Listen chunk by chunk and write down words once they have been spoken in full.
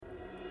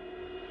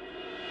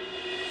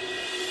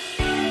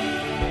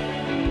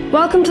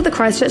Welcome to the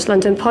Christchurch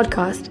London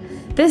podcast.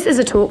 This is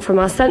a talk from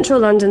our Central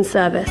London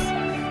service.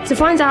 To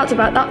find out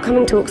about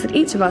upcoming talks at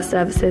each of our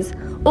services,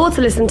 or to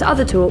listen to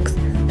other talks,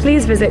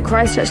 please visit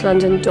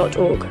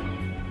christchurchlondon.org.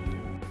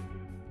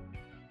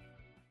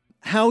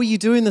 How are you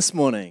doing this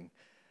morning?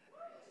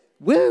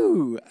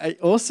 Woo!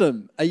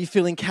 Awesome. Are you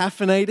feeling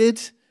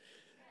caffeinated?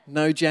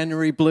 No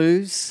January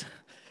blues?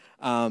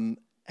 How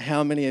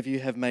many of you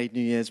have made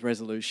New Year's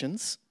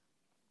resolutions?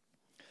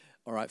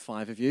 All right,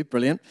 5 of you.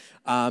 Brilliant.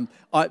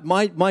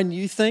 My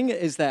new thing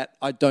is that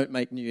I don't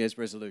make New Year's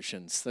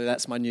resolutions. So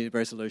that's my New Year's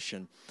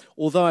resolution.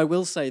 Although I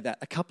will say that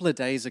a couple of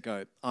days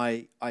ago,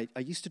 I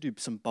used to do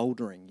some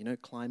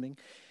bouldering, climbing.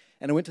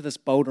 And I went to this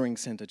bouldering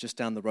center just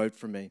down the road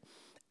from me.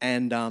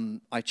 And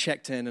I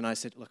checked in and I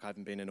said, look, I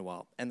haven't been in a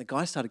while. And the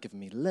guy started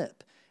giving me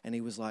lip. And he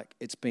was like,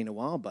 it's been a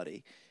while,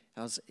 buddy.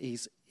 He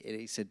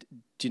said,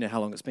 do you know how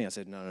long it's been? I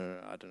said, no,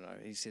 I don't know.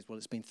 He said, well,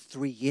 it's been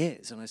 3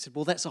 years. And I said,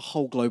 well, that's a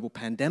whole global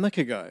pandemic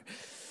ago.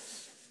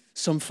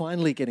 So I'm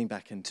finally getting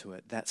back into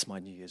it. That's my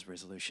New Year's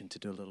resolution, to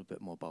do a little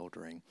bit more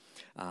bouldering.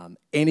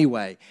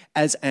 Anyway,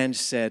 as Ange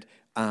said,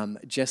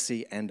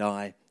 Jesse and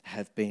I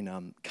have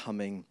been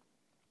coming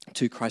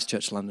to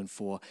Christchurch London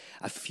for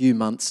a few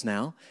months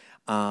now.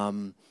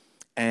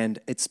 And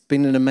it's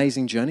been an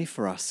amazing journey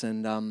for us.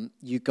 And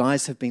you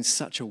guys have been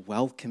such a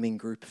welcoming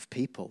group of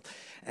people.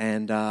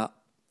 And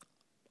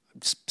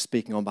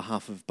speaking on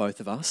behalf of both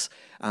of us,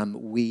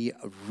 we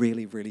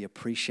really, really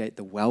appreciate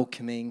the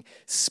welcoming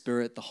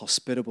spirit, the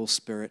hospitable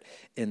spirit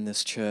in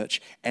this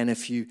church. And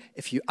if you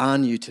are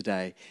new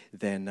today,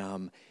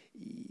 then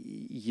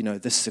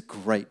this is a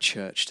great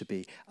church to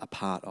be a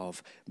part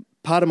of.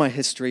 Part of my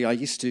history, I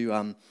used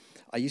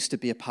to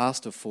be a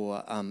pastor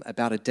for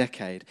about a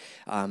decade.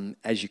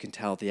 As you can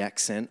tell, the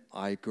accent.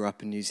 I grew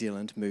up in New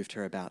Zealand, moved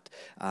here about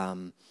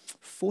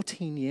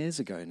 14 years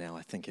ago now,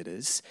 I think it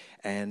is.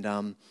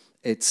 And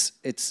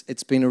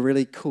it's been a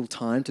really cool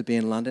time to be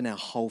in London. Our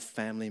whole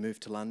family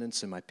moved to London.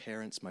 So my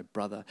parents, my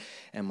brother,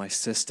 and my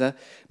sister.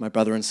 My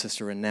brother and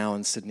sister are now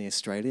in Sydney,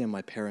 Australia, and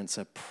my parents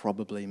are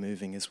probably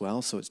moving as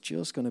well. So it's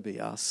just going to be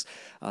us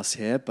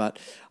here. But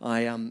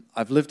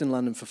I've lived in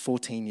London for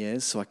 14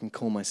 years, so I can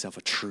call myself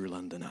a true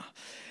Londoner.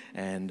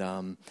 And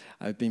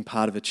I've been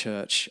part of a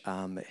church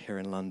here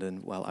in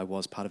London. Well, I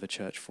was part of a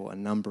church for a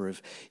number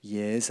of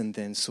years and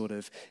then sort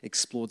of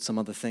explored some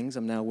other things.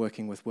 I'm now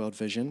working with World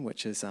Vision,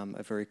 which is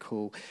a very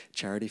cool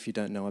charity if you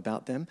don't know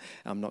about them.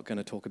 I'm not going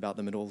to talk about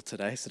them at all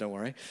today, so don't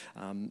worry.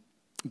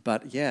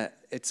 But yeah,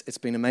 it's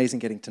been amazing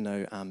getting to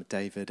know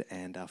David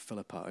and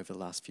Philippa over the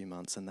last few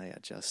months, and they are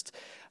just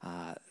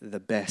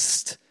the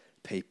best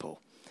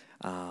people.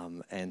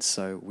 And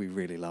so we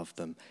really love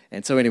them.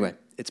 And so anyway,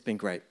 it's been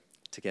great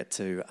to get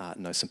to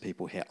know some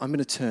people here. I'm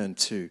going to turn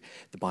to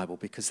the Bible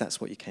because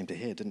that's what you came to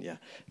hear, didn't you?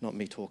 Not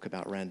me talk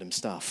about random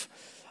stuff.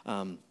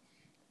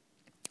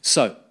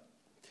 So,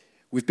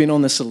 we've been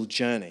on this little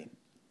journey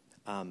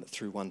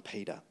through 1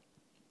 Peter.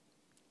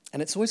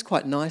 And it's always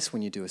quite nice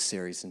when you do a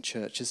series in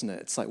church, isn't it?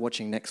 It's like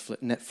watching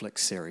Netflix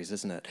series,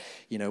 isn't it?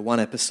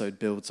 One episode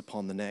builds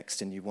upon the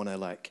next and you want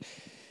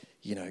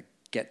to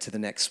get to the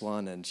next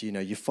one and,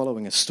 you're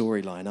following a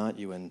storyline, aren't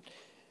you? And,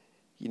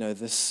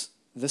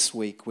 This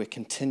week, we're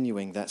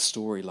continuing that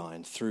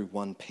storyline through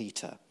 1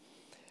 Peter,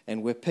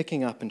 and we're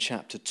picking up in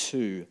chapter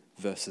 2,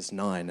 verses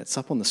 9. It's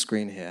up on the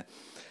screen here.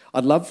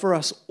 I'd love for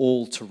us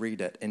all to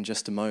read it in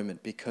just a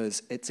moment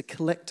because it's a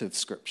collective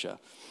scripture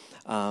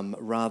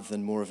rather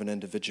than more of an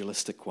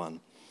individualistic one.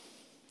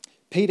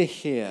 Peter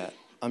here,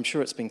 I'm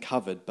sure it's been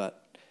covered,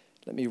 but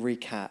let me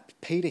recap.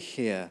 Peter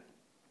here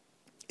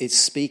is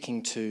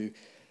speaking to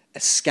a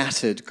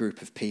scattered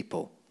group of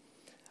people.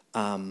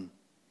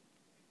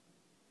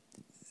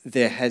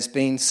 There has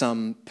been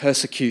some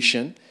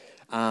persecution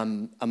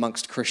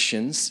amongst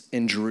Christians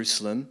in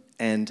Jerusalem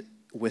and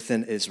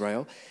within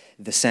Israel.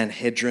 The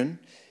Sanhedrin,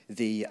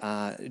 the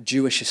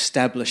Jewish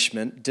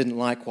establishment, didn't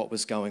like what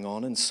was going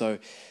on. And so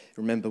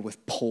remember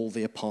with Paul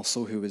the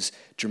Apostle, who was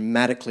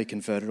dramatically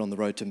converted on the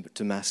road to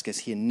Damascus,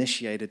 he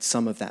initiated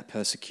some of that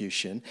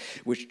persecution,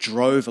 which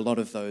drove a lot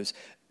of those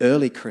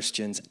early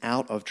Christians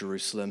out of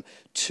Jerusalem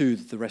to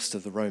the rest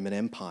of the Roman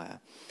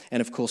Empire.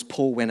 And of course,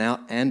 Paul went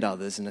out and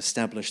others and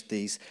established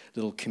these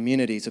little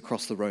communities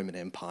across the Roman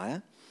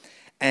Empire.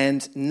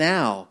 And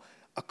now,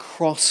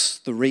 across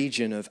the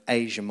region of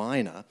Asia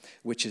Minor,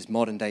 which is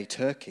modern-day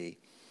Turkey,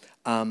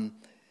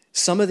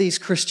 some of these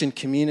Christian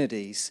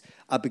communities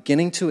are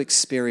beginning to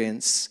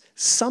experience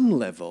some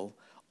level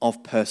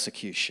of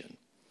persecution.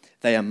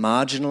 They are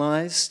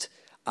marginalized,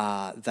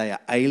 they are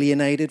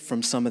alienated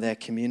from some of their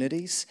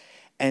communities,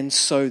 and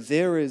so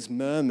there is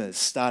murmurs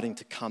starting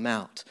to come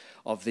out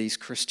of these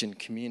Christian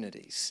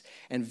communities.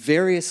 And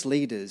various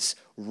leaders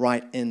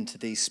write into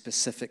these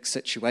specific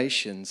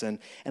situations. And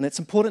it's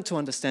important to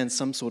understand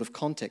some sort of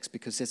context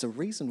because there's a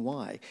reason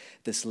why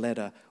this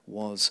letter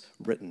was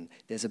written.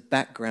 There's a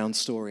background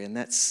story, and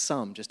that's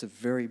just a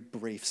very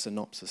brief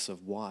synopsis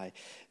of why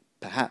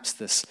perhaps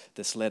this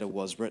letter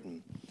was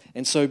written.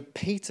 And so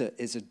Peter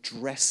is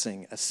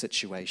addressing a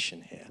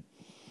situation here.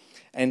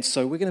 And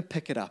so we're going to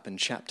pick it up in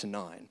chapter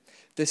 9,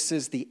 This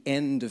is the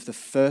end of the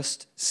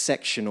first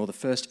section or the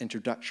first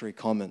introductory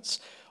comments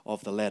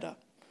of the letter.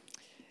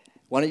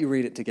 Why don't you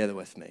read it together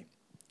with me?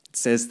 It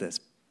says this,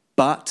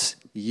 "But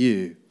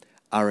you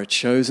are a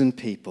chosen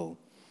people,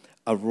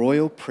 a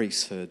royal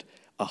priesthood,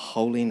 a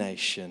holy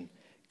nation,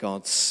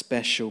 God's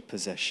special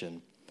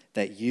possession,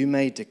 that you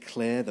may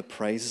declare the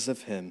praises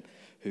of him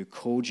who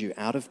called you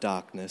out of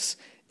darkness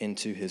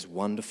into his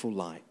wonderful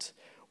light.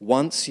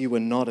 Once you were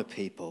not a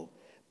people,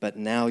 but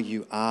now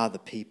you are the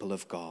people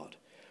of God.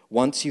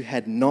 Once you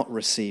had not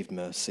received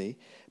mercy,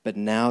 but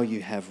now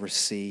you have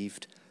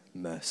received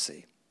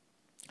mercy."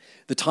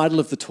 The title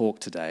of the talk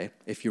today,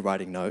 if you're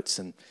writing notes,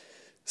 and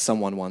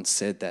someone once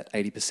said that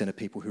 80% of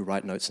people who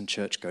write notes in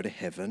church go to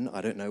heaven.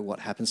 I don't know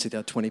what happens to the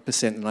other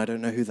 20%, and I don't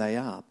know who they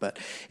are. But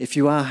if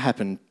you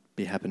happen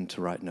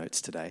to write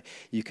notes today,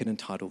 you can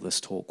entitle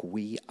this talk,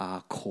 "We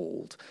Are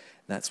Called."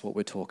 That's what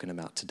we're talking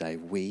about today.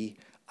 We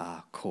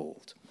are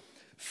called.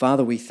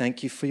 Father, we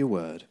thank you for your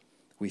word.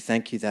 We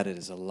thank you that it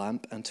is a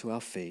lamp unto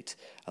our feet,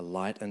 a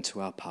light unto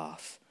our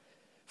path.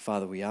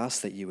 Father, we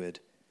ask that you would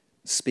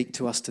speak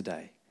to us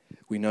today.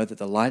 We know that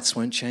the lights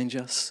won't change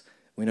us.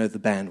 We know the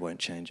band won't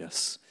change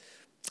us.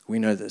 We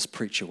know that this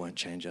preacher won't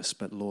change us.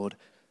 But Lord,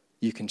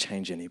 you can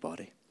change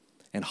anybody.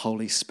 And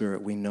Holy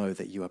Spirit, we know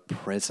that you are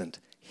present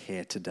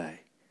here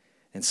today.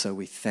 And so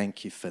we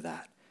thank you for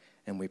that.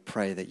 And we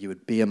pray that you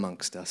would be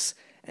amongst us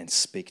and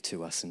speak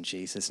to us in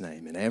Jesus'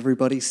 name. And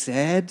everybody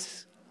said,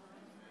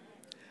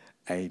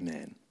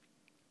 Amen.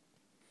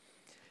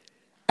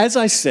 As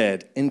I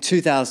said, in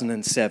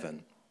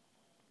 2007,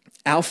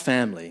 our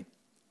family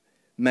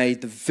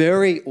made the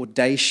very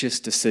audacious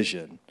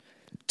decision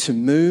to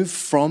move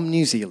from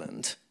New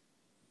Zealand,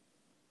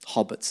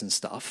 hobbits and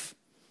stuff,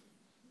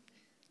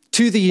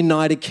 to the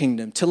United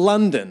Kingdom, to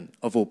London,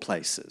 of all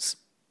places.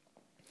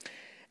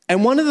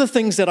 And one of the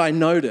things that I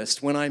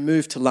noticed when I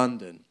moved to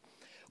London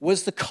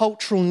was the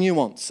cultural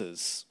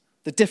nuances,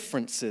 the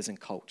differences in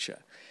culture.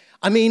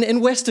 I mean, in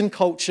Western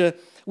culture,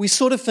 we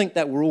sort of think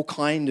that we're all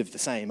kind of the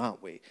same,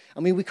 aren't we? I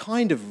mean, we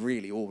kind of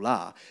really all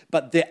are,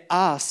 but there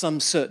are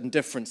some certain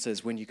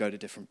differences when you go to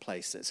different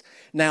places.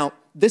 Now,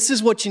 this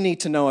is what you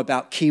need to know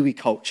about Kiwi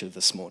culture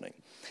this morning.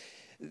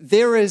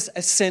 There is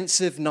a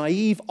sense of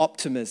naive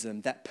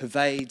optimism that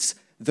pervades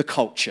the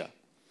culture.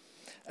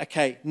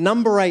 Okay,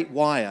 number 8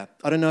 wire.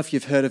 I don't know if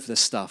you've heard of this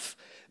stuff,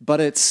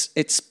 but it's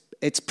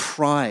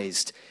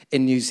prized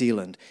in New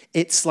Zealand.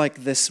 It's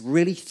like this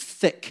really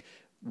thick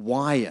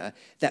wire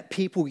that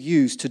people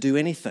use to do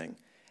anything.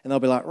 And they'll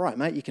be like, right,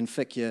 mate, you can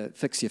fix your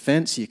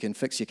fence, you can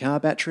fix your car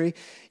battery.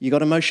 You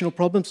got emotional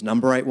problems?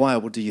 Number 8 wire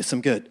will do you some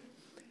good.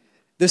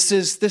 This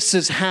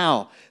is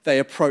how they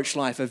approach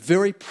life, a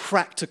very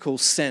practical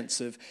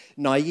sense of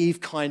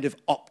naive kind of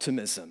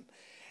optimism.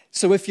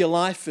 So if your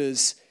life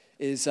is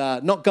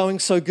not going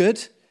so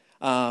good,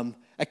 a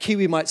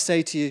Kiwi might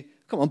say to you,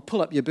 come on,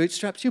 pull up your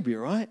bootstraps, you'll be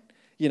all right.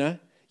 You know,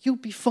 you'll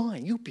be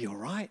fine, you'll be all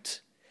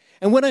right.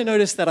 And when I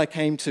noticed that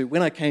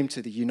when I came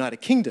to the United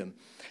Kingdom,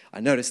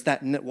 I noticed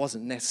that it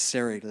wasn't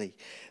necessarily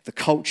the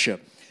culture.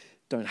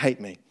 Don't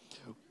hate me.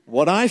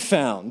 What I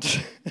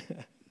found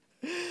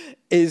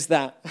is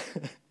that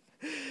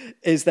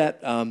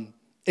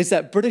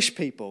British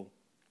people,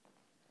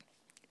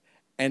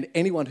 and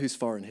anyone who's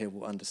foreign here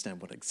will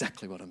understand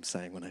exactly what I'm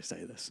saying when I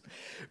say this.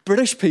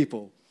 British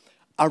people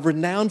are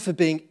renowned for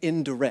being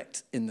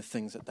indirect in the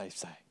things that they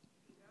say.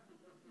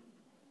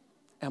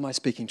 Am I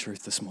speaking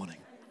truth this morning?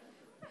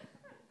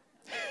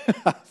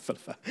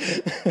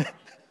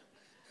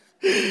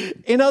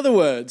 In other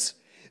words,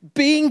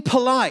 being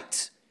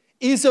polite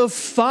is of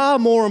far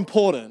more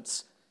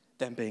importance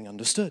than being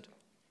understood.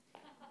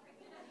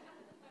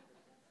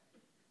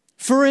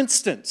 For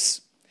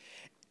instance,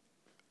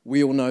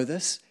 we all know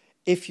this,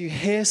 if you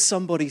hear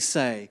somebody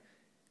say,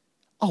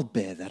 I'll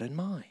bear that in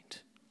mind.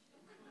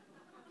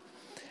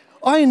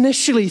 I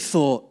initially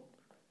thought,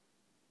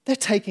 they're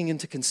taking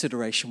into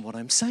consideration what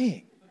I'm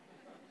saying.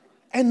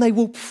 And they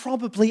will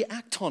probably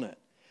act on it.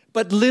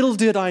 But little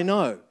did I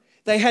know,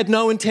 they had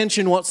no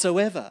intention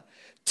whatsoever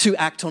to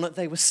act on it.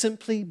 They were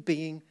simply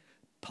being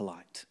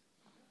polite.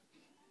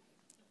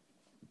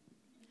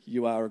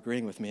 You are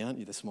agreeing with me, aren't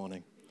you, this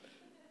morning?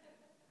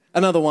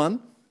 Another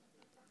one,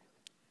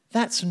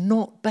 that's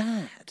not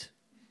bad.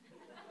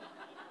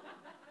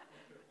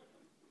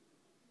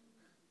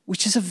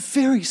 Which is a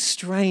very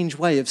strange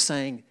way of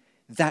saying,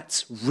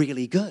 that's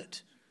really good.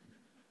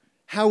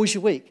 How was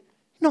your week?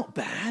 Not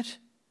bad.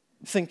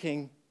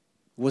 Thinking,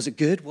 was it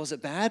good? Was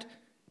it bad?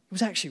 It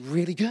was actually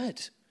really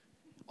good.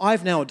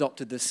 I've now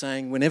adopted this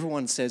saying when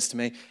everyone says to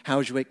me, how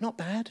was your week? Not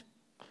bad.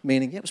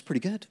 Meaning, yeah, it was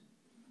pretty good.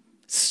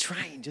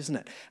 Strange, isn't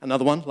it?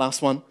 Another one,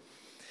 last one.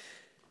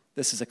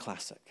 This is a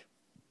classic.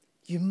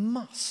 You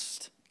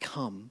must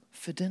come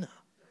for dinner.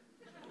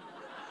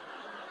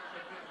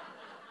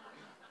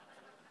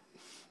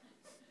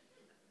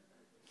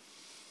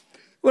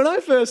 When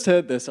I first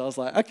heard this, I was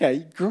like,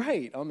 okay,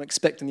 great. I'm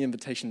expecting the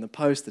invitation in the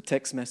post, the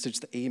text message,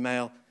 the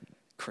email.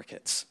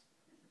 Crickets.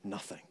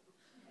 Nothing.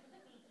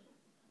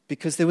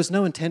 Because there was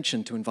no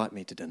intention to invite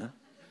me to dinner.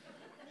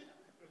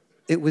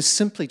 It was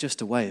simply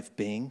just a way of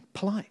being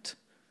polite.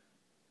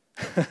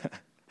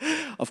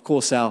 Of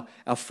course, our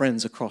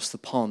friends across the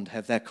pond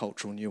have their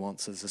cultural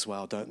nuances as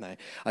well, don't they?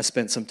 I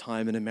spent some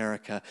time in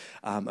America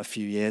a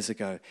few years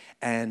ago,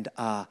 and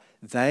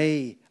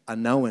they are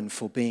known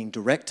for being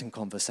direct in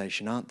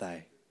conversation, aren't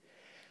they?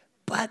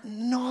 But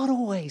not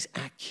always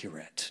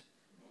accurate.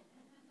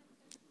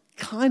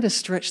 Kind of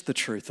stretch the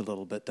truth a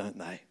little bit, don't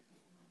they?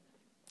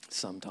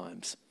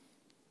 Sometimes.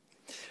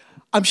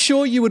 I'm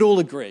sure you would all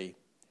agree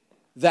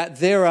that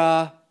there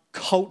are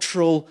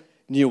cultural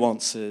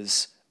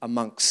nuances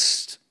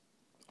amongst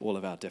all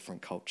of our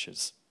different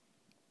cultures.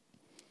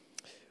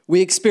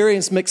 We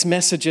experience mixed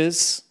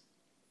messages,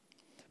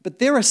 but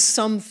there are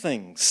some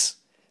things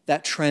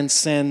that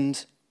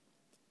transcend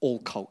all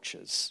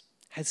cultures.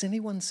 Has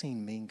anyone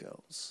seen Mean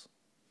Girls?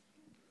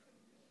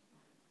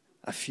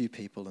 A few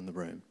people in the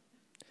room.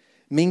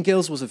 Mean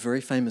Girls was a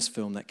very famous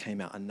film that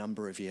came out a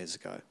number of years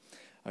ago.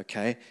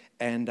 Okay,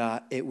 and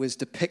it was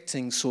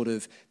depicting sort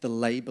of the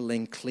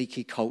labeling,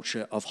 cliquey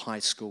culture of high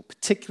school,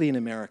 particularly in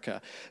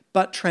America,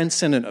 but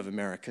transcendent of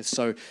America.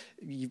 So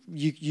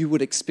you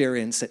would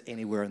experience it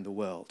anywhere in the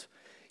world.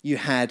 You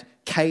had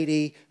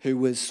Katie, who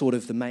was sort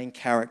of the main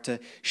character.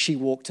 She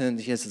walked in,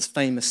 she has this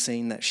famous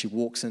scene that she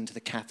walks into the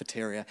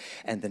cafeteria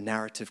and the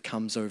narrative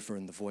comes over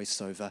in the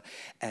voiceover,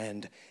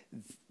 and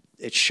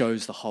it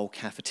shows the whole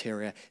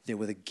cafeteria. There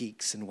were the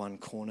geeks in one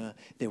corner,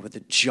 there were the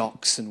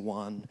jocks in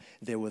one,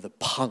 there were the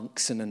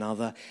punks in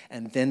another,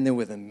 and then there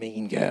were the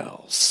mean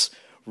girls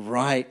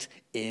right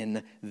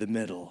in the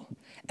middle.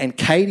 And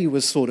Katie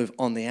was sort of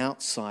on the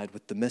outside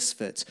with the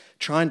misfits,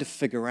 trying to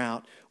figure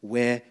out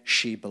where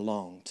she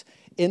belonged.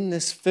 In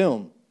this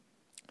film,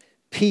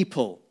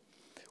 people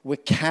were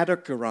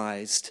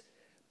categorized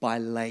by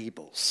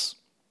labels.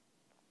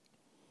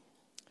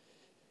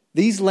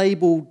 These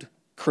labeled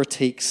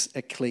cliques,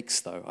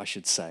 though, I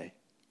should say,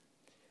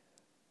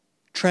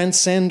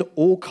 transcend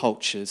all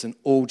cultures and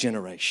all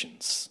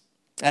generations.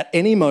 At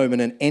any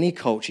moment in any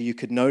culture, you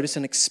could notice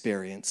and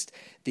experience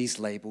these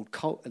labeled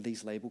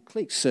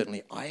cliques.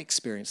 Certainly, I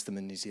experienced them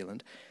in New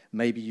Zealand.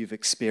 Maybe you've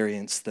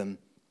experienced them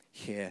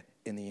here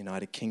in the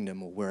United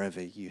Kingdom or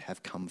wherever you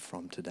have come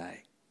from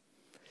today.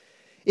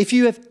 If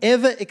you have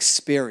ever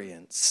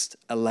experienced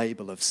a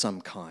label of some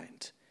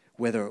kind,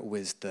 whether it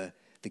was the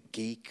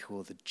geek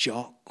or the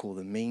jock or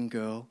the mean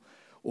girl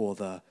or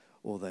the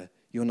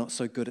you're not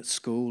so good at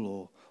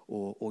school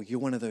or you're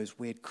one of those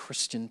weird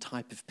Christian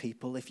type of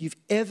people, if you've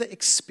ever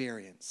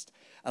experienced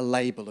a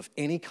label of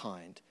any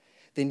kind,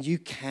 then you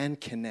can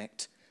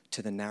connect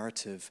to the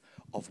narrative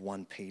of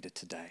 1 Peter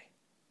today.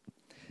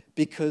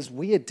 Because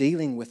we are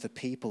dealing with a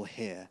people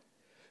here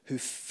who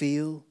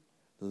feel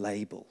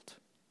labeled.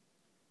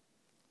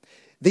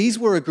 These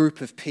were a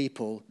group of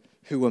people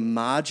who were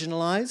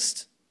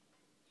marginalized.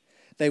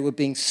 They were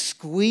being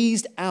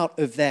squeezed out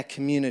of their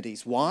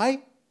communities.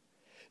 Why?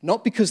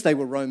 Not because they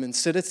were Roman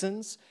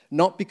citizens,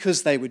 not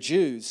because they were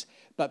Jews,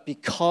 but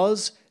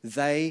because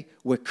they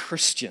were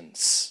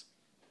Christians.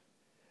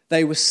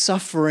 They were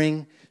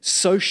suffering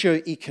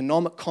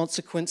socio-economic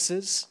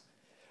consequences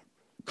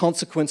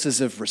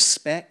of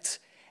respect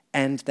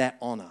and their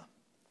honor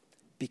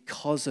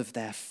because of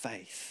their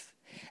faith.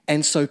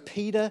 And so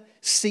Peter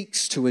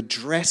seeks to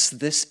address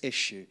this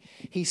issue.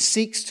 He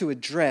seeks to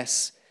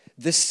address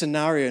this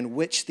scenario in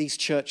which these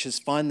churches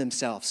find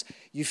themselves.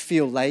 You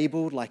feel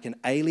labeled like an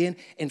alien.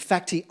 In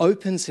fact, he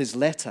opens his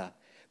letter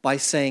by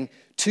saying,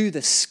 to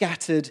the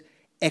scattered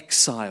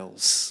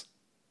exiles,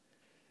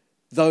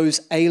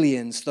 those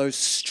aliens, those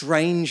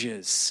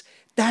strangers,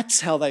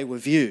 that's how they were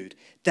viewed.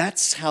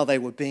 That's how they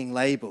were being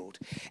labeled.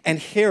 And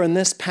here in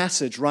this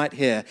passage right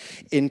here,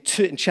 in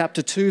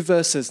chapter 2,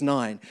 verses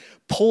 9,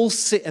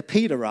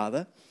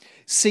 Peter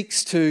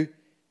seeks to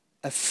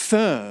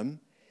affirm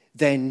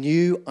their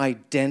new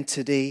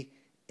identity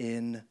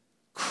in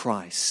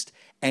Christ.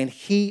 And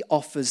he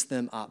offers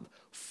them up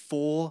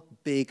 4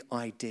 big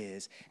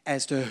ideas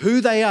as to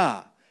who they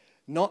are,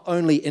 not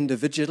only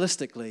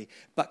individualistically,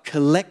 but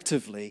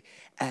collectively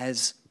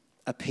as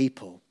a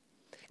people.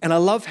 And I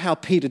love how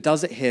Peter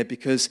does it here,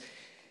 because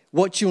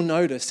what you'll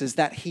notice is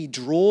that he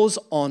draws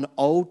on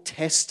Old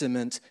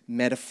Testament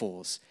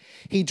metaphors.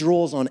 He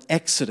draws on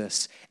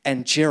Exodus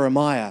and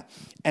Jeremiah.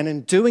 And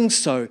in doing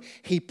so,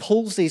 he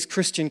pulls these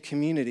Christian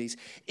communities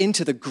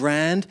into the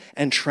grand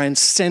and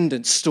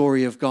transcendent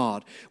story of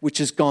God, which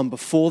has gone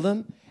before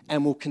them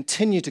and will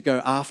continue to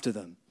go after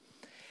them.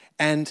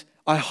 And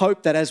I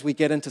hope that as we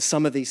get into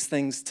some of these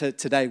things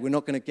today, we're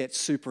not going to get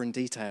super in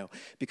detail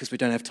because we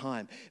don't have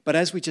time. But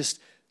as we just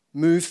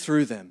move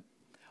through them,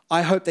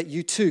 I hope that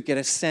you too get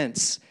a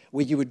sense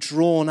where you were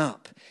drawn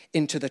up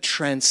into the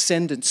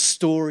transcendent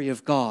story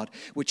of God,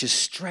 which is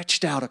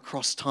stretched out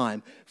across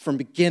time from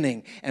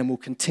beginning and will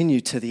continue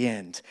to the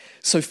end.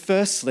 So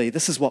firstly,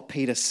 this is what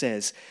Peter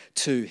says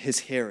to his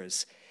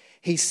hearers.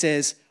 He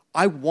says,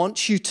 I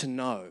want you to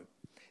know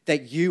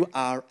that you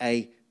are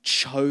a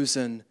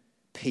chosen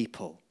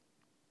people.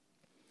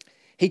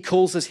 He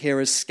calls his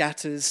hearers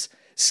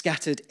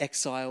scattered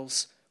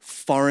exiles,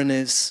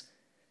 foreigners,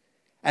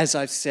 As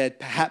I've said,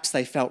 perhaps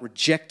they felt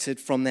rejected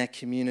from their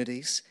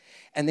communities.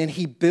 And then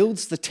he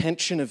builds the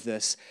tension of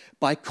this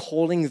by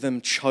calling them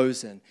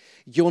chosen.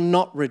 You're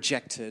not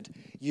rejected.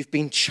 You've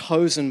been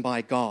chosen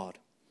by God.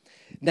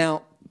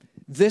 Now,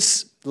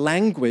 this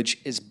language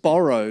is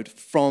borrowed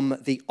from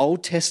the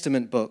Old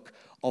Testament book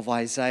of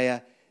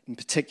Isaiah, in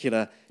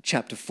particular,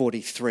 chapter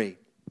 43.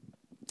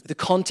 The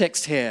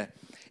context here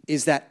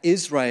is that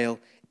Israel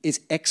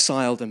is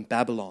exiled in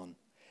Babylon.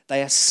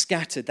 They are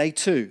scattered. They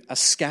too are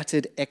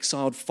scattered,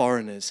 exiled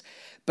foreigners.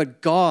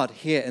 But God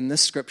here in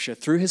this scripture,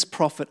 through his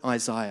prophet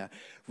Isaiah,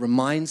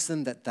 reminds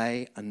them that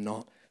they are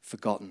not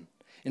forgotten.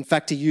 In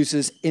fact, he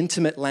uses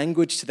intimate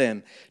language to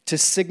them to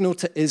signal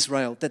to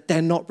Israel that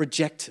they're not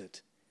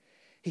rejected.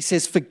 He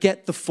says,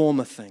 forget the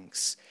former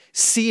things.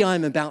 See,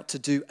 I'm about to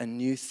do a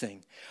new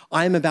thing.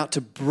 I am about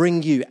to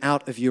bring you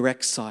out of your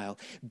exile,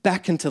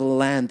 back into the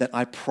land that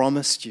I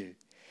promised you.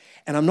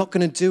 And I'm not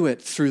going to do it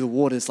through the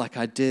waters like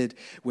I did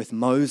with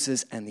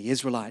Moses and the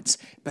Israelites,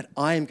 but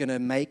I am going to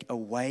make a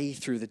way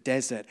through the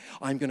desert.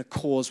 I'm going to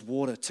cause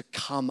water to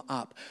come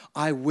up.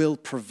 I will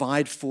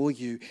provide for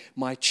you,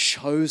 my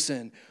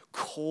chosen,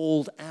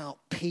 called out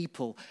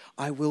people.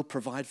 I will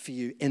provide for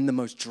you in the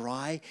most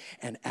dry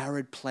and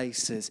arid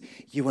places.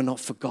 You are not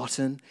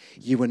forgotten.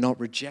 You are not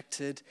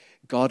rejected.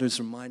 God is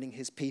reminding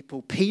his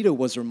people. Peter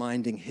was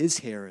reminding his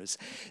hearers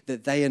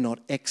that they are not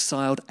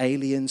exiled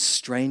aliens,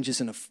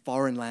 strangers in a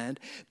foreign land,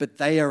 but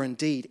they are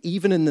indeed,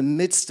 even in the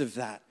midst of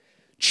that,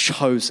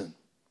 chosen,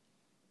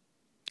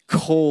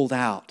 called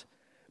out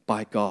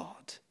by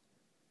God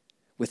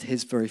with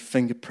his very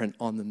fingerprint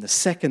on them. The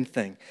second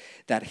thing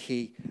that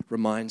he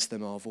reminds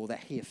them of, or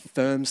that he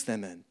affirms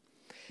them in,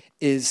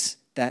 is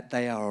that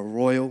they are a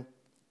royal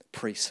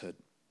priesthood.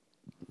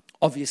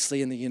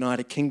 Obviously, in the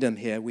United Kingdom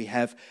here, we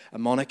have a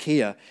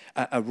monarchy, a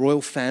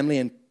royal family,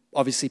 and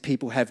obviously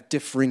people have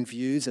differing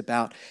views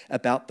about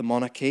the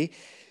monarchy,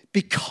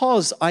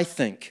 because I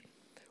think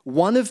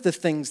one of the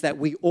things that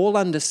we all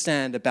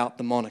understand about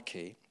the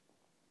monarchy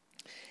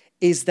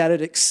is that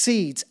it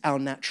exceeds our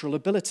natural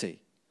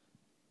ability.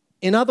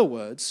 In other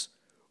words,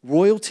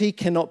 royalty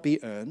cannot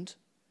be earned,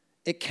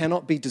 it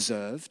cannot be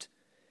deserved,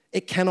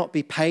 it cannot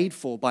be paid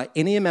for by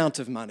any amount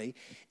of money,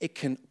 it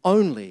can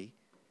only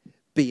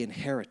be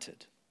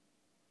inherited.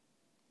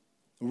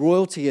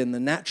 Royalty in the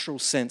natural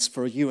sense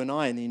for you and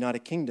I in the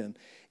United Kingdom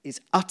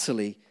is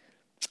utterly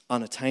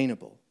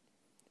unattainable.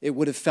 It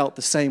would have felt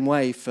the same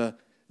way for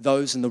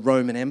those in the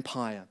Roman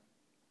Empire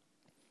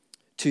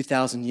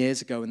 2,000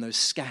 years ago in those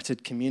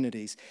scattered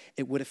communities.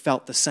 It would have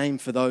felt the same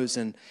for those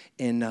in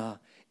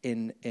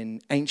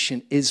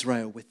ancient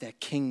Israel with their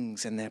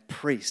kings and their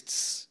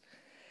priests.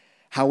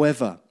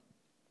 However,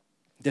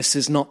 this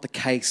is not the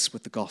case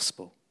with the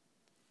gospel.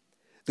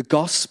 The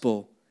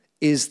gospel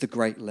is the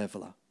great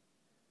leveler.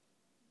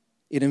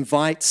 It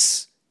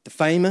invites the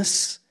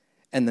famous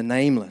and the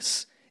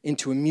nameless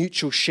into a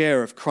mutual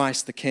share of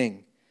Christ the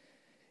King.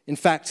 In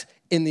fact,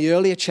 in the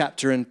earlier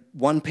chapter, in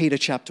 1 Peter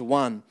chapter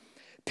 1,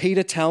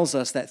 Peter tells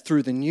us that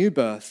through the new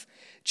birth,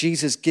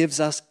 Jesus gives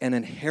us an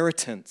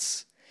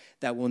inheritance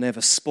that will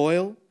never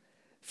spoil,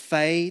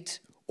 fade,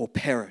 or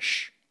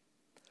perish.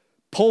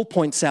 Paul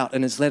points out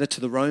in his letter to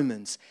the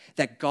Romans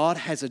that God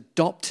has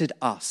adopted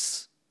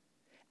us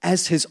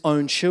as his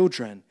own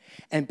children.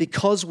 And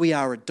because we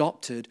are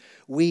adopted,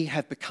 we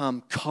have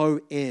become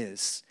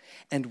co-heirs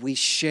and we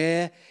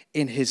share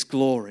in his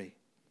glory.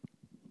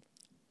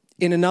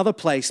 In another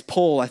place,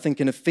 Paul, I think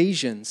in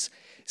Ephesians,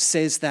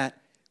 says that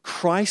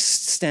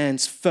Christ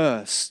stands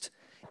first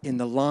in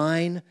the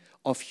line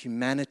of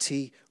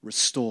humanity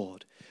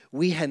restored.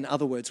 In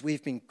other words,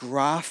 we've been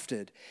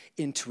grafted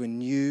into a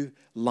new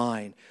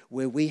line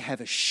where we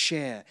have a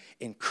share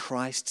in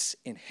Christ's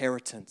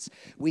inheritance.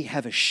 We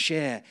have a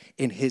share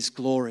in his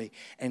glory.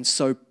 And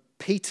so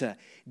Peter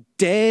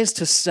dares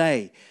to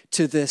say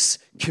to this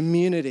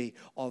community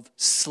of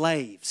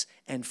slaves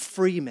and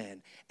free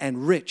men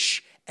and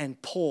rich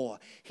and poor,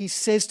 he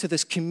says to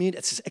this community,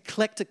 it's this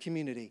eclectic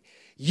community,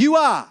 you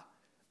are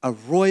a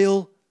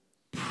royal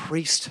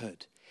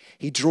priesthood.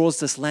 He draws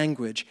this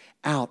language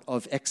out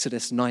of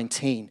Exodus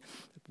 19.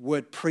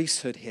 Word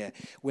priesthood here,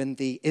 when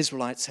the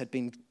Israelites had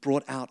been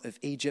brought out of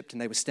Egypt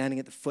and they were standing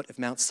at the foot of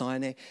Mount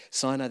Sinai,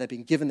 they'd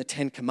been given the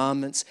 10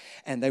 Commandments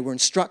and they were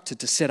instructed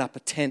to set up a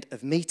tent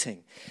of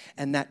meeting.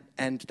 And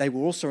they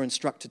were also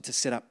instructed to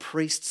set up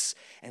priests.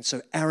 And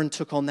so Aaron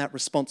took on that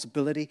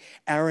responsibility.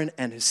 Aaron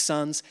and his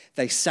sons,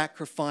 they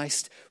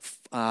sacrificed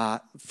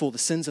for the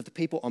sins of the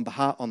people on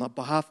behalf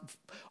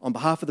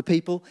of the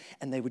people,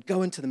 and they would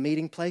go into the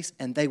meeting place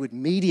and they would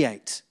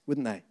mediate,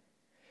 wouldn't they,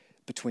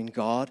 between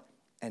God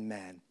and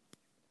man.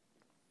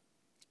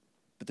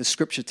 But the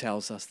scripture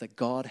tells us that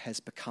God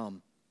has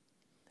become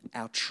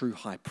our true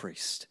high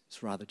priest.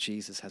 It's rather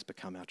Jesus has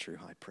become our true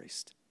high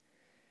priest.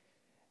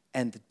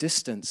 And the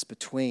distance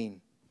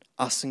between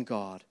us and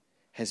God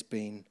has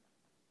been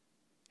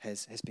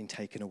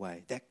taken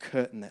away. That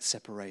curtain that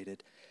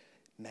separated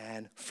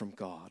man from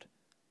God.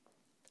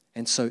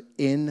 And so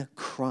in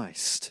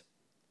Christ,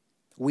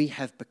 we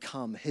have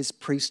become his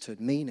priesthood,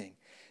 meaning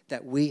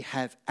that we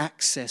have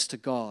access to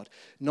God,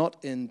 not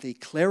in the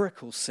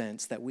clerical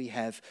sense that we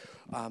have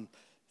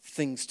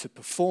things to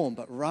perform,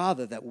 but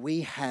rather that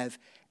we have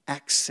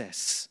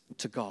access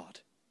to God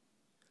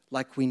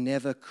like we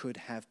never could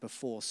have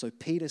before. So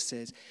Peter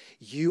says,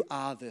 you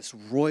are this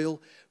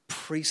royal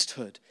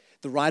priesthood.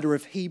 The writer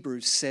of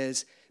Hebrews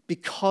says,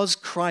 because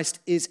Christ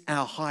is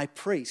our high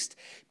priest,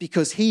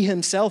 because he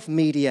himself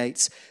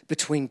mediates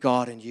between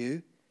God and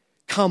you,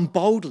 come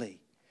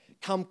boldly,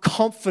 come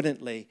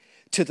confidently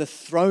to the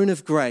throne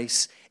of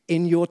grace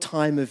in your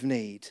time of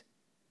need.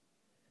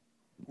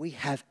 We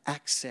have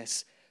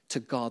access to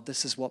God.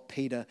 This is what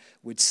Peter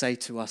would say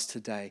to us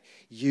today.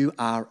 You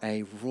are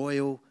a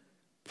royal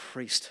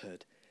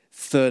priesthood.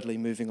 Thirdly,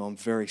 moving on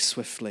very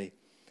swiftly,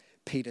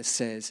 Peter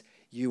says,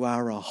 you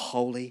are a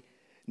holy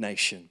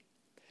nation.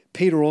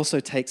 Peter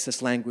also takes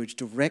this language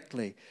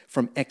directly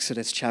from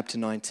Exodus chapter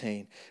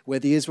 19, where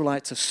the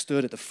Israelites are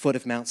stood at the foot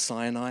of Mount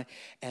Sinai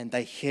and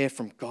they hear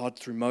from God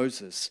through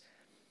Moses.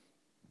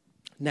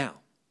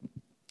 Now,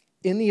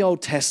 in the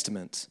Old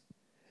Testament,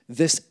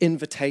 this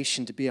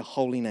invitation to be a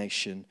holy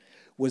nation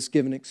was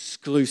given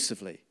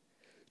exclusively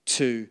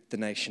to the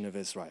nation of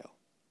Israel.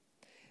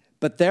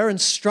 But their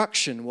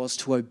instruction was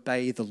to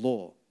obey the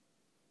law.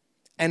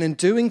 And in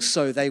doing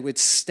so, they would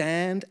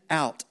stand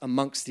out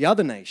amongst the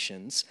other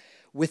nations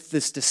with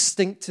this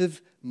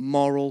distinctive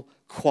moral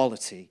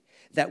quality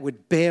that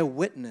would bear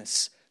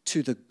witness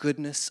to the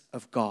goodness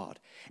of God.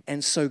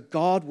 And so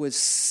God was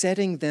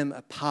setting them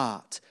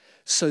apart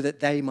so that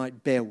they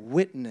might bear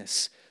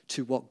witness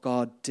to what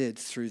God did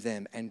through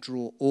them and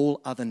draw all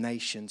other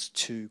nations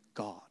to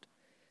God.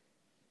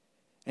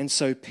 And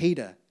so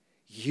Peter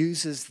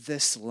uses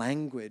this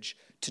language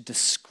to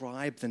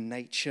describe the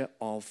nature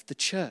of the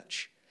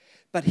church.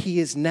 But he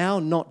is now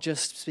not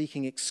just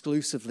speaking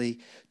exclusively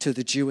to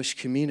the Jewish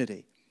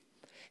community.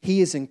 He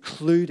is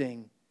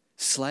including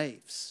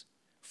slaves,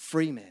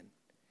 free men,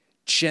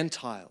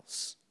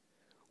 Gentiles,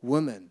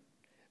 women,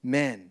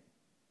 men.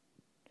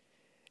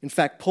 In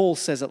fact, Paul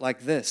says it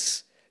like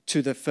this to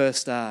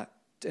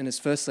in his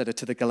first letter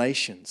to the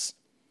Galatians.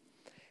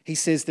 He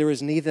says, there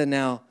is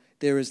now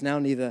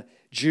neither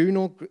Jew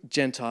nor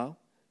Gentile,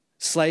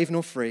 slave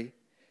nor free,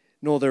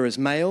 nor there is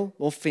male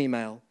or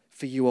female,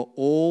 for you are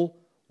all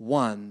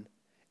one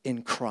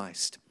in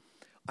Christ.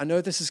 I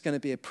know this is going to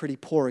be a pretty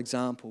poor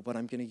example, but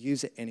I'm going to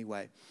use it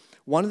anyway.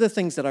 One of the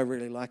things that I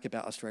really like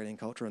about Australian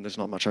culture, and there's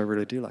not much I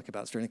really do like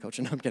about Australian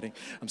culture. No, I'm kidding.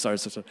 I'm sorry.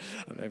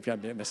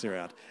 I'm messing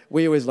around.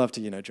 We always love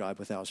to, jibe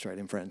with our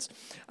Australian friends.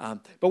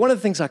 But one of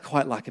the things I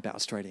quite like about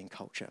Australian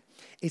culture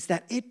is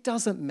that it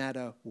doesn't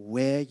matter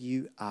where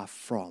you are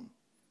from,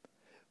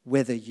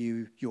 whether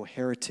your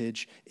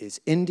heritage is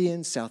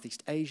Indian,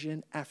 Southeast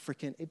Asian,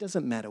 African, it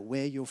doesn't matter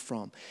where you're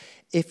from.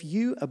 If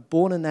you are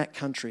born in that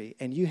country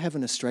and you have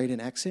an Australian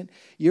accent,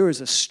 you're as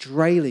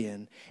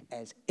Australian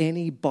as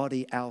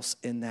anybody else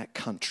in that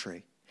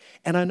country.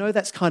 And I know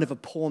that's kind of a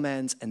poor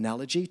man's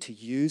analogy to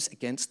use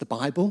against the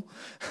Bible,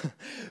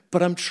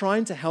 but I'm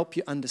trying to help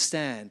you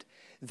understand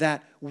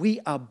that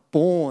we are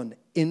born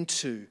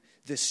into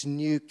this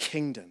new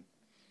kingdom.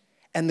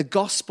 And the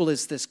gospel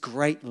is this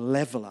great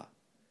leveler,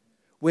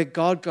 where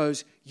God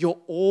goes, you're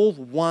all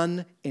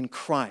one in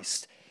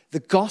Christ. The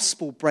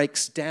gospel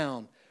breaks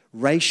down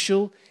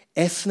racial,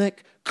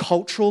 ethnic,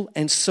 cultural,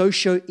 and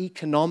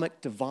socio-economic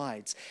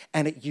divides,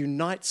 and it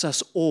unites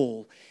us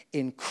all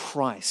in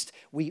Christ.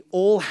 We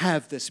all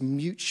have this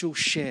mutual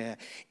share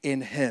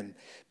in him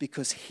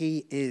because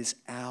he is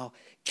our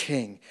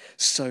King.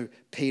 So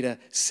Peter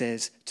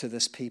says to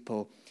this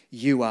people,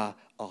 you are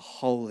a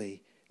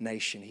holy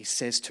nation. He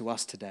says to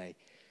us today,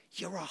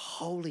 you're a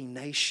holy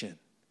nation.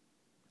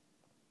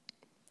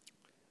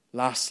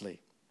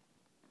 Lastly,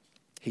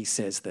 he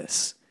says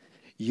this,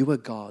 you are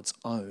God's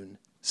own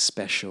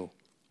special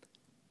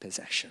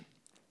possession.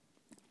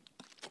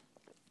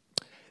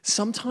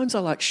 Sometimes I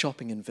like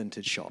shopping in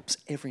vintage shops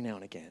every now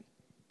and again.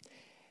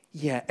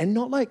 Yeah, and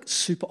not like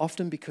super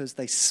often because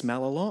they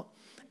smell a lot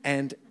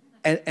and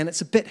it's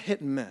a bit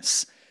hit and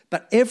miss.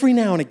 But every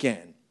now and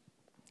again,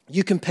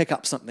 you can pick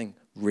up something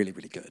really,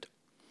 really good.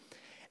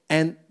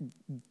 And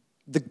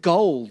the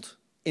gold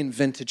in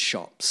vintage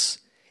shops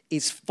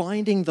is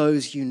finding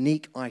those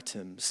unique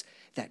items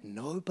that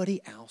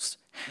nobody else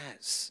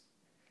has.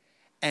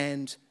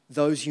 And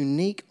those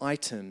unique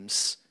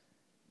items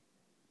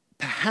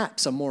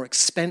perhaps are more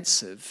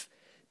expensive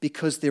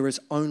because there is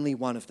only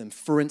one of them.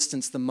 For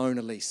instance, the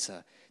Mona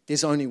Lisa.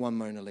 There's only one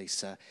Mona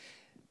Lisa.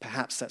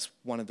 Perhaps that's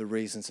one of the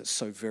reasons it's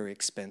so very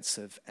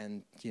expensive.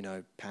 And,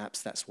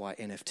 perhaps that's why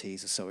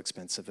NFTs are so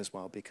expensive as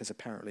well, because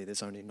apparently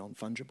there's only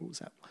non-fungible. Is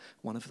that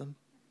one of them?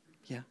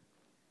 Yeah.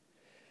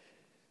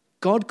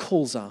 God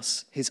calls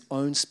us his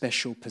own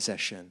special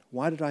possession.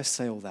 Why did I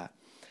say all that?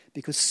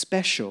 Because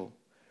special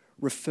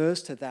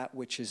refers to that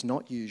which is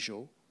not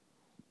usual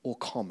or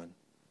common.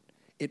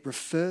 It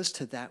refers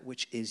to that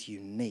which is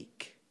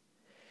unique,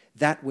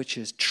 that which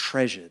is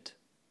treasured.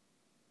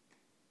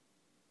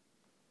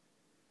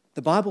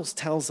 The Bible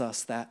tells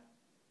us that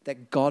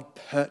God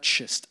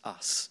purchased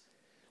us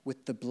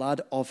with the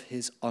blood of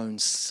his own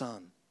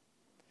Son.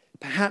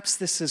 Perhaps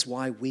this is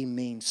why we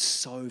mean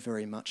so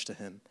very much to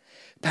him.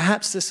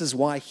 Perhaps this is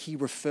why he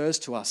refers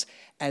to us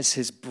as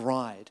his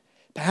bride.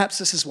 Perhaps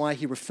this is why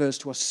he refers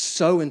to us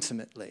so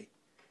intimately.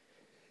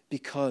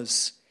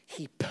 Because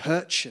he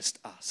purchased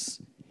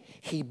us.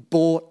 He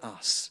bought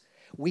us.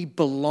 We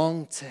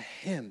belong to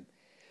him.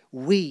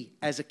 We,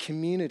 as a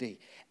community,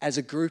 as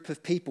a group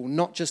of people,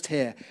 not just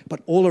here, but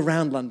all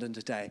around London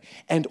today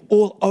and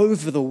all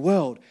over the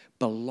world,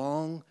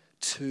 belong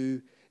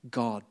to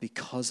God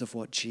because of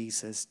what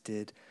Jesus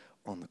did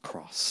on the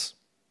cross.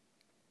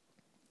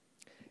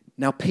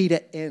 Now, Peter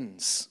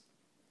ends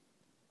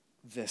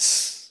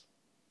this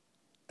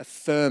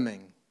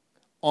affirming,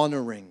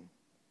 honoring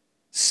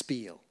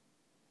spiel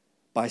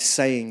by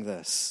saying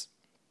this.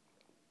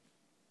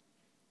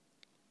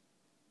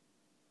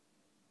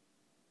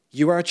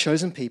 You are a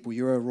chosen people,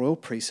 you are a royal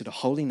priesthood, a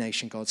holy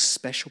nation, God's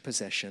special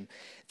possession,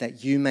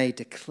 that you may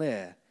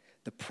declare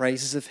the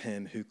praises of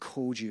him who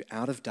called you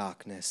out of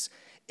darkness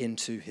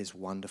into his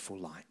wonderful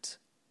light.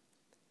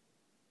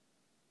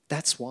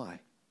 That's why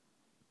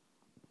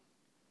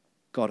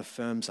God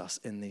affirms us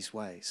in these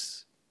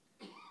ways,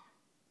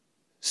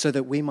 so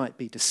that we might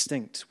be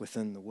distinct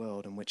within the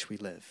world in which we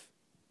live.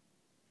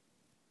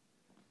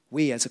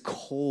 We, as a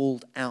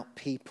called out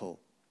people,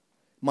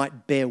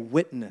 might bear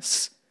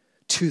witness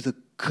to the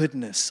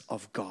goodness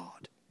of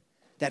God,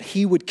 that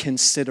he would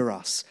consider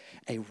us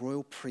a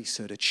royal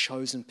priesthood, a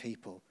chosen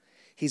people,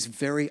 his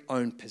very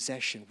own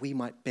possession. We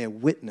might bear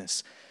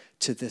witness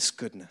to this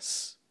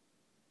goodness.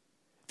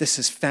 This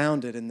is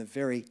founded in the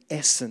very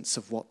essence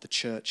of what the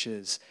church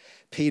is.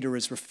 Peter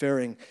is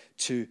referring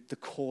to the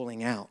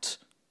calling out.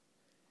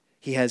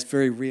 He has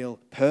very real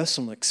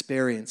personal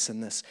experience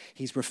in this.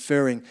 He's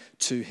referring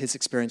to his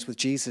experience with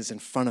Jesus in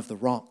front of the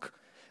rock,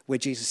 where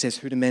Jesus says,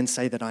 who do men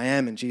say that I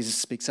am? And Jesus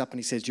speaks up and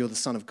he says, you're the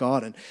Son of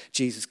God. And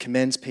Jesus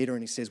commends Peter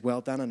and he says,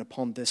 well done. And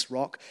upon this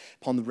rock,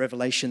 upon the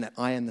revelation that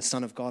I am the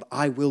Son of God,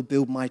 I will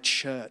build my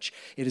church.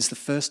 It is the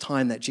first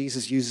time that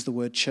Jesus uses the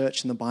word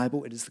church in the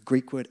Bible. It is the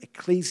Greek word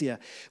ecclesia,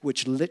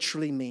 which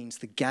literally means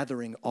the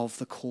gathering of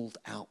the called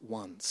out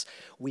ones.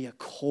 We are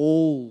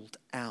called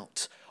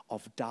out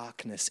of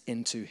darkness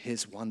into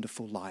his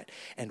wonderful light,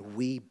 and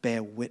we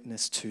bear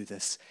witness to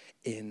this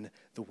in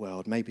the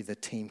world. Maybe the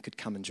team could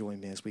come and join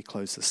me as we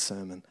close this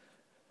sermon.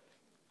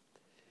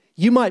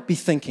 You might be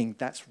thinking,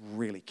 that's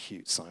really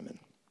cute, Simon.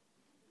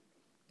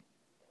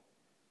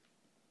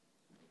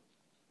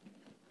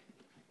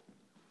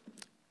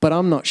 But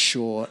I'm not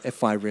sure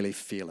if I really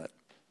feel it.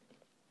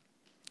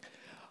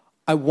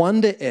 I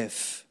wonder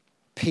if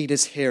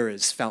Peter's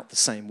hearers felt the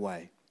same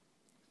way.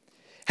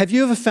 Have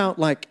you ever felt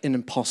like an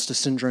imposter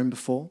syndrome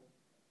before?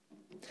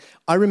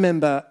 I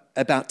remember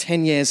about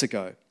 10 years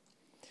ago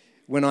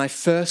when I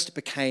first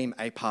became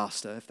a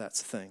pastor, if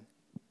that's a thing,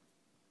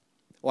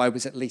 or I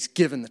was at least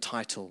given the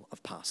title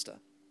of pastor.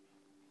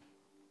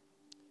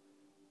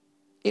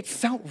 It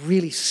felt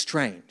really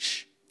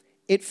strange.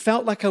 It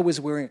felt like I was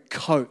wearing a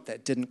coat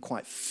that didn't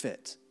quite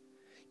fit.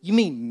 You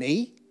mean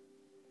me?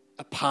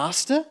 A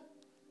pastor?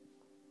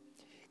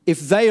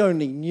 If they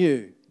only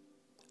knew.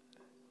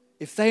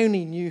 If they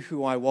only knew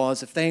who I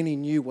was, if they only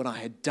knew what I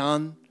had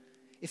done,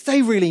 if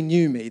they really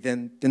knew me,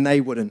 then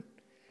they wouldn't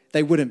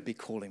be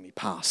calling me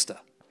pastor.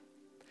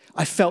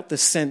 I felt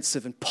this sense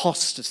of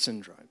imposter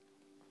syndrome.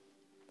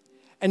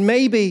 And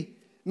maybe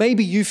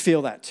you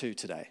feel that too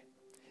today.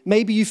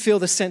 Maybe you feel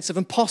the sense of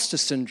imposter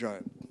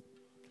syndrome.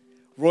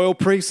 Royal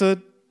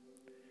priesthood,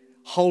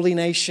 holy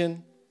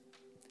nation,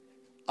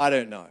 I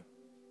don't know.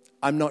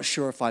 I'm not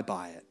sure if I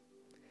buy it.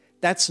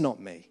 That's not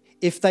me.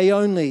 If they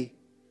only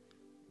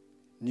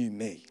knew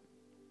me.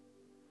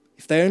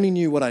 If they only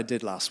knew what I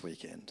did last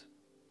weekend.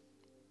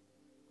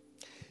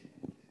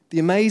 The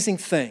amazing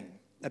thing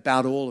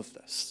about all of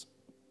this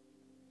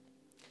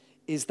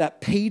is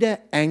that Peter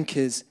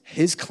anchors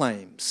his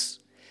claims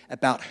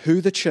about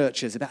who the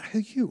church is, about who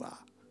you are,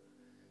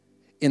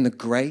 in the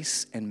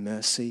grace and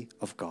mercy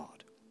of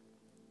God.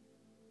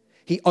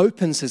 He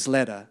opens his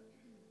letter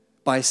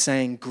by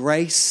saying,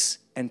 grace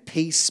and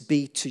peace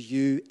be to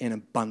you in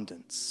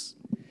abundance.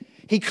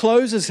 He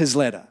closes his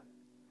letter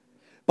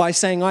by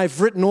saying,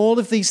 I've written all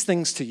of these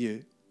things to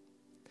you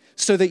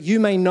so that you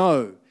may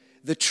know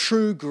the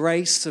true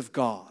grace of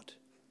God.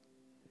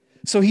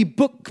 So he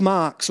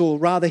bookmarks, or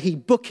rather he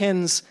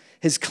bookends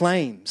his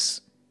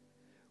claims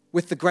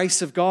with the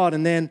grace of God.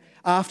 And then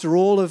after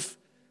all of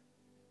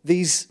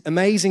these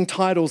amazing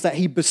titles that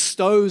he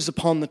bestows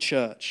upon the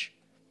church,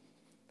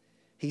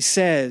 he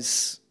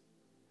says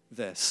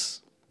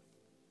this.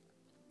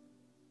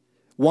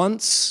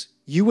 Once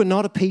you were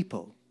not a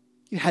people,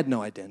 you had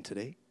no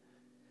identity,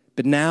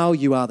 but now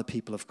you are the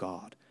people of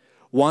God.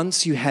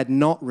 Once you had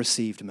not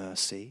received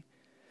mercy,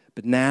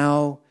 but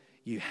now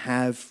you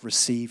have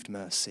received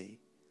mercy.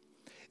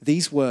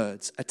 These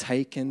words are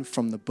taken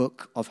from the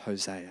book of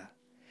Hosea.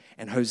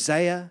 And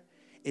Hosea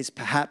is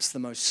perhaps the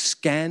most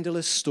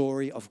scandalous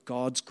story of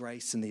God's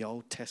grace in the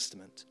Old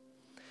Testament.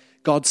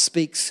 God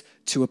speaks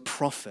to a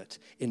prophet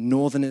in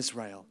northern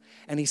Israel,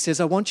 and he says,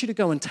 I want you to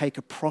go and take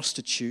a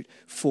prostitute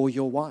for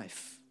your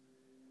wife.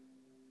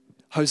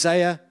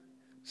 Hosea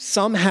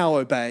somehow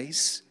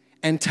obeys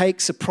and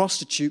takes a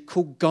prostitute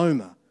called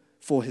Gomer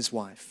for his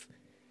wife.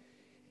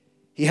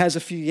 He has a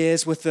few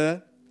years with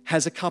her,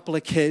 has a couple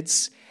of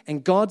kids,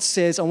 and God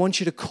says, I want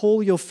you to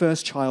call your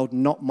first child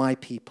not my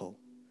people.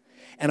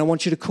 And I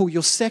want you to call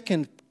your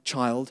second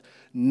child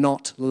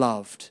not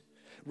loved,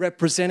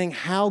 representing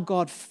how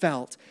God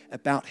felt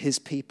about his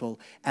people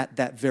at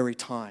that very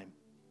time.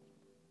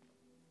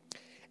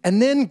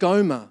 And then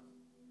Gomer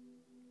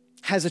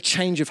has a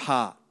change of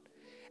heart,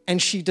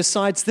 and she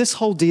decides this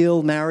whole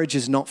deal, marriage,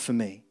 is not for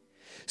me.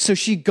 So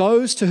she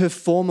goes to her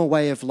former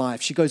way of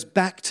life. She goes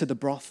back to the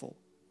brothel.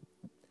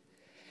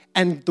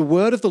 And the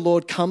word of the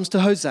Lord comes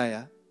to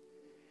Hosea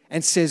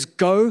and says,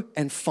 go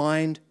and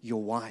find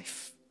your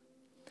wife.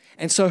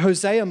 And so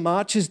Hosea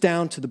marches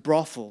down to the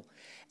brothel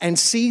and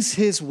sees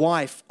his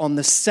wife on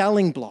the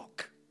selling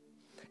block,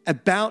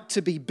 about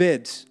to be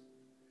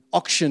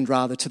auctioned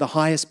to the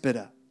highest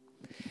bidder.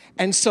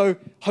 And so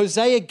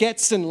Hosea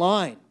gets in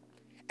line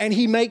and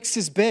he makes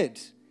his bid.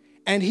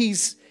 And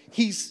he's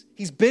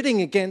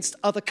bidding against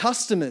other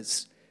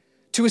customers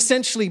to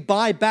essentially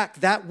buy back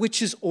that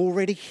which is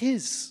already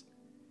his.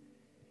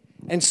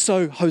 And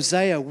so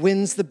Hosea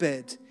wins the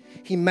bid.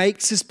 He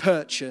makes his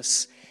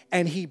purchase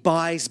and he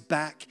buys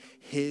back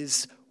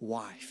his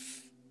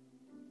wife.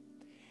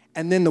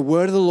 And then the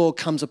word of the Lord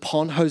comes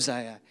upon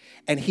Hosea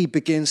and he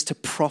begins to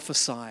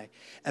prophesy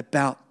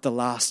about the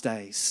last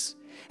days.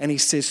 And he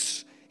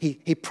says,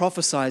 he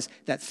prophesies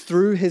that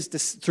through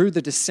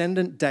the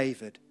descendant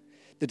David,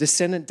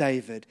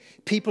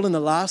 people in the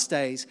last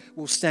days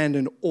will stand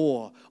in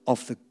awe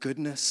of the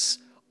goodness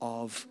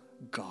of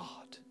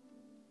God.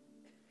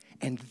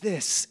 And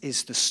this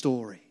is the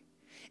story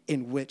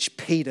in which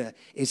Peter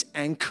is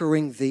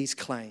anchoring these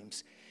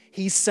claims.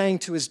 He's saying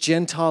to his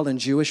Gentile and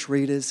Jewish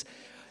readers,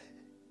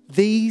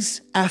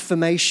 these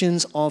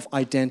affirmations of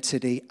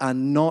identity are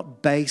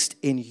not based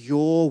in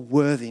your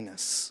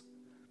worthiness.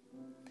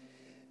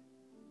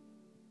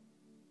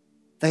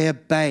 They are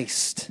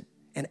based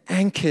and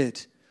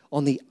anchored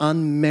on the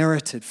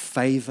unmerited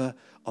favor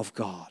of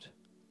God.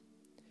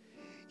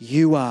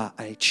 You are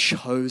a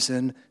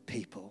chosen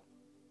people,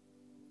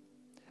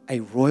 a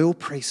royal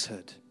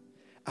priesthood,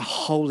 a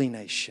holy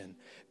nation,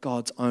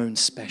 God's own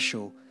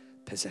special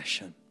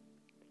possession.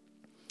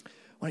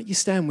 Why don't you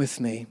stand with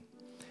me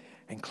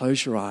and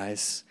close your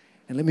eyes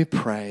and let me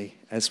pray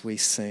as we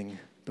sing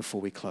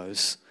before we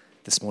close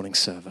this morning's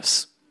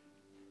service.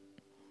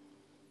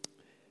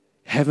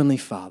 Heavenly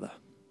Father,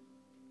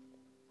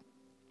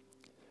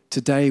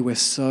 today we're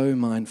so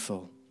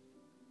mindful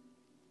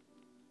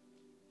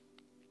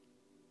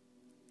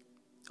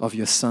of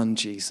your Son,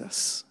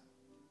 Jesus.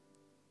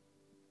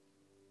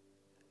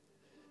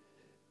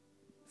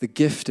 The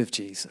gift of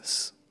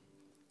Jesus.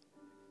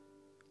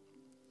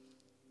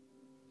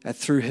 That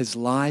through his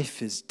life,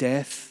 his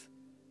death,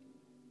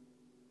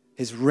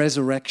 his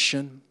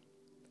resurrection,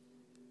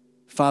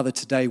 Father,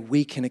 today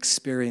we can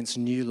experience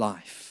new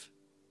life.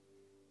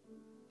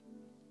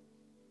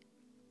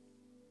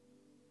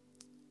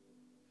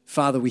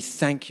 Father, we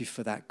thank you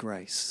for that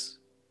grace.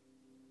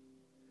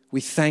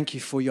 We thank you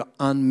for your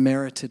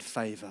unmerited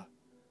favor,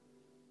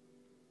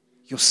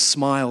 your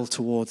smile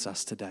towards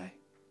us today.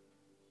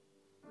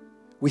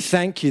 We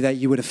thank you that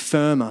you would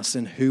affirm us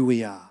in who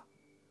we are.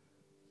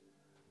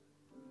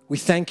 We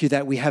thank you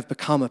that we have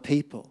become a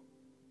people.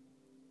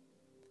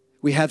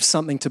 We have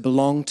something to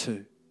belong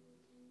to.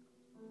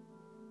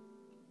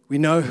 We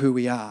know who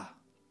we are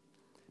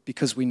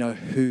because we know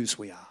whose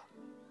we are.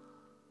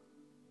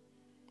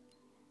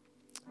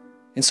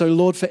 And so,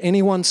 Lord, for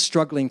anyone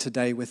struggling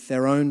today with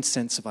their own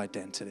sense of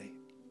identity,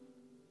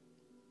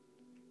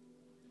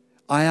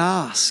 I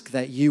ask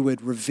that you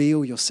would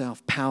reveal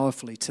yourself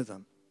powerfully to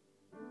them.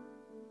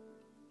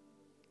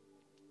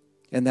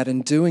 And that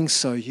in doing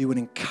so, you would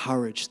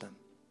encourage them.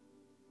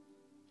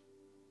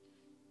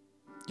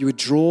 You would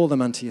draw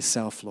them unto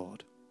yourself,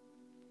 Lord,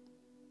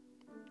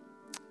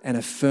 and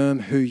affirm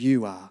who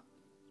you are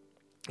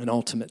and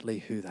ultimately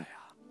who they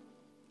are.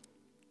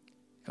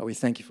 God, we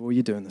thank you for what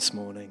you're doing this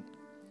morning.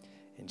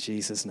 In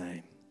Jesus'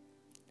 name,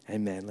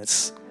 amen.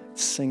 Let's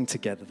sing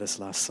together this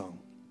last song.